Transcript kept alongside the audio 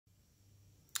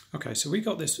Okay, so we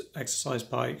got this exercise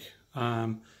bike,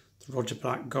 the Roger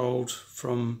Black Gold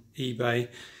from eBay. It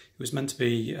was meant to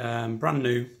be brand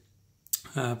new,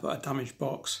 but a damaged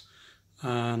box,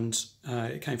 and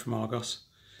it came from Argos.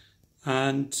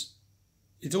 And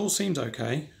it all seemed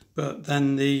okay, but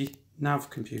then the nav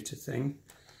computer thing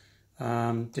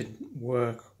didn't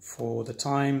work for the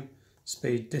time,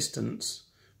 speed, distance,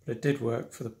 but it did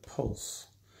work for the pulse.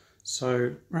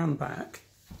 So round the back,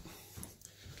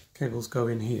 cables go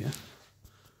in here.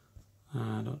 I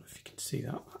don't know if you can see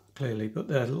that clearly, but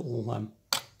they're little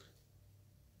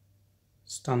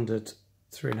standard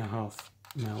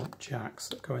 3.5mm jacks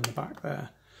that go in the back there.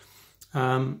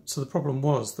 So the problem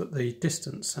was that the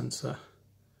distance sensor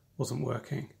wasn't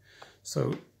working.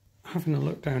 So having a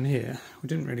look down here, we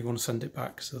didn't really want to send it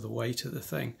back because of the weight of the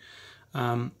thing.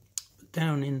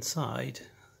 Down inside,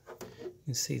 you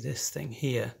can see this thing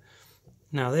here.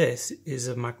 Now this is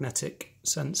a magnetic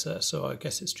sensor, so I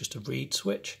guess it's just a reed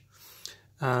switch.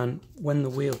 And when the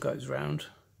wheel goes round,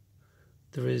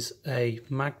 there is a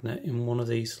magnet in one of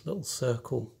these little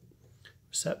circle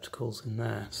receptacles in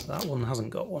there. So that one hasn't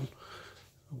got one.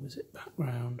 Or is it back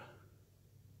round?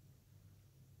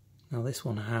 Now this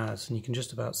one has, and you can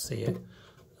just about see it.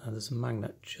 There's a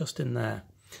magnet just in there.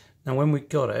 Now when we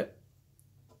got it,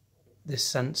 this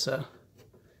sensor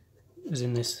was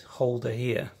in this holder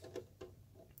here,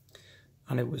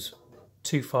 and it was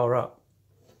too far up,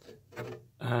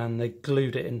 and they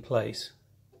glued it in place.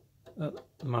 The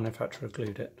manufacturer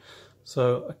glued it.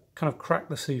 So I kind of cracked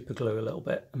the super glue a little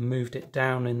bit and moved it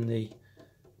down in the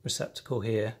receptacle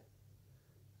here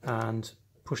and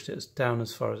pushed it down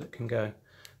as far as it can go.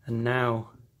 And now,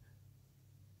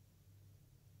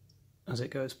 as it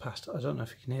goes past, I don't know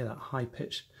if you can hear that high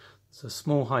pitch. It's a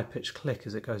small high pitched click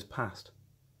as it goes past.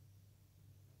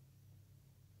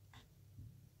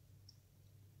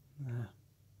 There.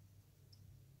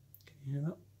 Can you hear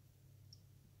that?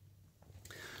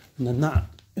 And then that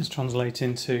is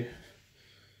translating to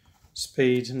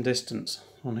speed and distance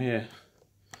on here.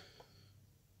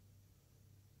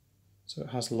 So it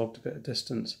has logged a bit of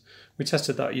distance. We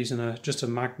tested that using just a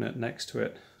magnet next to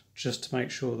it, just to make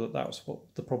sure that that was what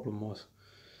the problem was.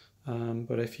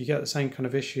 But if you get the same kind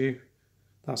of issue,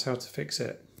 that's how to fix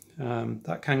it.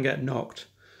 That can get knocked,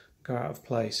 go out of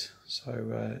place,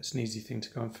 so it's an easy thing to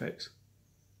go and fix.